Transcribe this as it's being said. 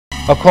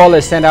A call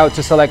is sent out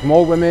to select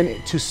more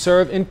women to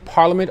serve in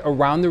Parliament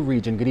around the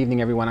region. Good evening,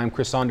 everyone. I'm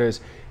Chris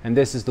Saunders, and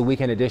this is the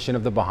weekend edition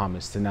of the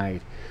Bahamas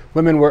Tonight.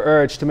 Women were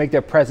urged to make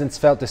their presence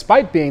felt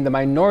despite being the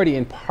minority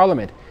in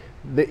Parliament.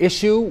 The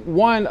issue,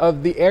 one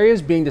of the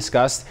areas being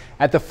discussed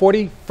at the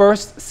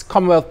 41st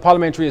Commonwealth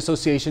Parliamentary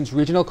Association's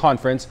Regional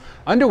Conference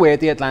underway at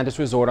the Atlantis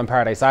Resort on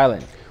Paradise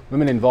Island.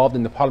 Women involved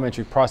in the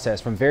parliamentary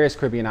process from various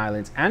Caribbean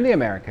islands and the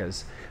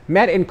Americas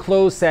met in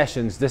closed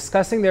sessions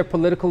discussing their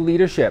political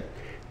leadership.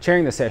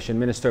 Chairing the session,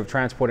 Minister of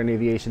Transport and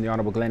Aviation, the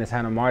Honorable Glenys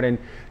Hanna-Martin,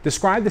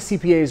 described the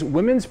CPA's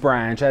women's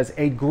branch as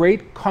a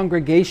great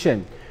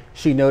congregation.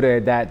 She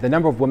noted that the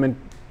number of women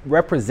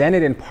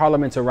represented in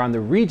parliaments around the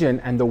region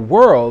and the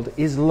world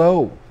is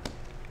low.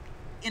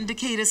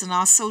 Indicators in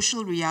our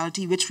social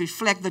reality which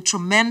reflect the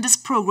tremendous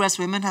progress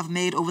women have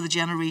made over the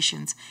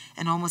generations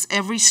in almost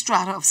every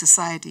strata of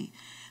society.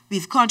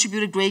 We've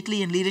contributed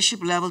greatly in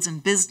leadership levels in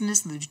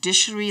business, in the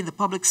judiciary, in the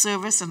public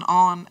service, and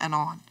on and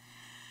on.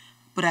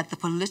 But at the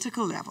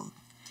political level,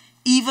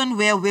 even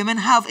where women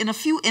have in a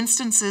few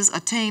instances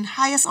attained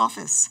highest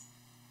office,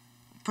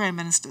 prime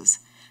ministers,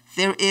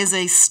 there is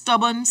a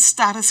stubborn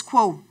status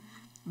quo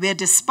where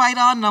despite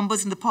our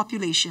numbers in the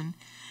population,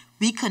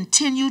 we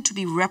continue to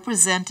be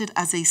represented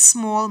as a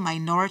small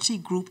minority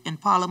group in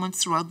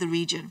parliaments throughout the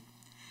region.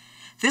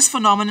 This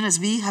phenomenon, as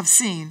we have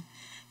seen,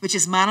 which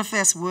is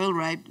manifest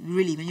worldwide,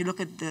 really, when you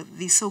look at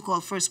these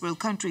so-called first world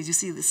countries, you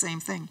see the same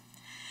thing,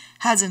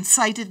 has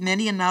incited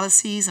many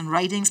analyses and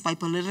writings by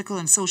political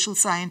and social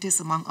scientists,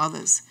 among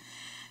others.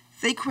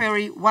 They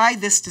query why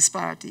this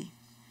disparity.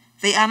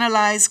 They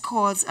analyze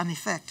cause and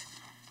effect.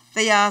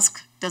 They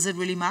ask, does it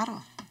really matter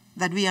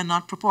that we are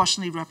not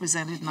proportionally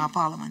represented in our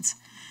parliaments?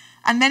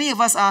 And many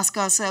of us ask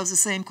ourselves the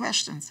same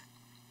questions.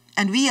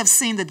 And we have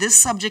seen that this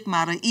subject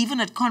matter, even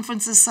at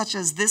conferences such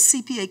as this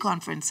CPA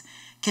conference,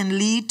 can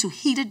lead to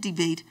heated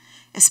debate,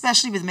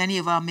 especially with many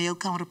of our male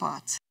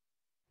counterparts.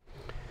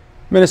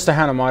 Minister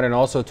Hanna-Martin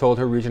also told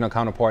her regional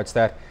counterparts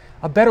that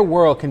a better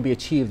world can be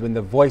achieved when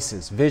the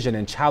voices, vision,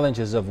 and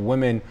challenges of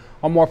women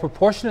are more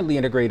proportionately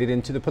integrated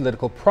into the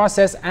political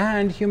process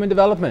and human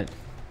development.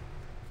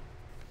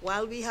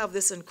 While we have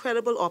this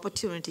incredible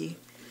opportunity,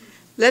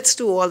 let's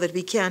do all that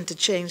we can to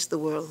change the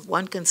world,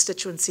 one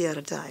constituency at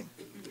a time.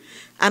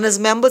 And as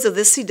members of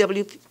this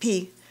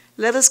CWP,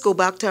 let us go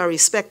back to our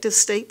respective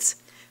states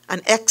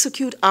and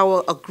execute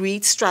our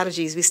agreed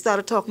strategies. We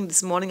started talking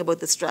this morning about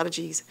the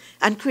strategies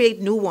and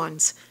create new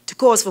ones to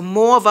cause for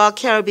more of our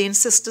Caribbean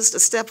sisters to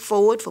step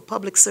forward for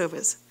public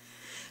service.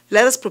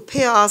 Let us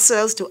prepare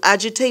ourselves to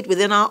agitate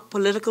within our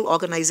political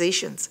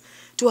organizations,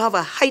 to have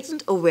a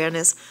heightened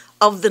awareness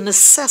of the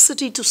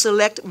necessity to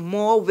select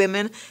more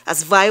women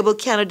as viable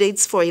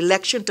candidates for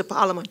election to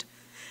Parliament.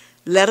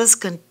 Let us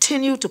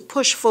continue to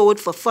push forward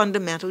for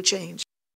fundamental change.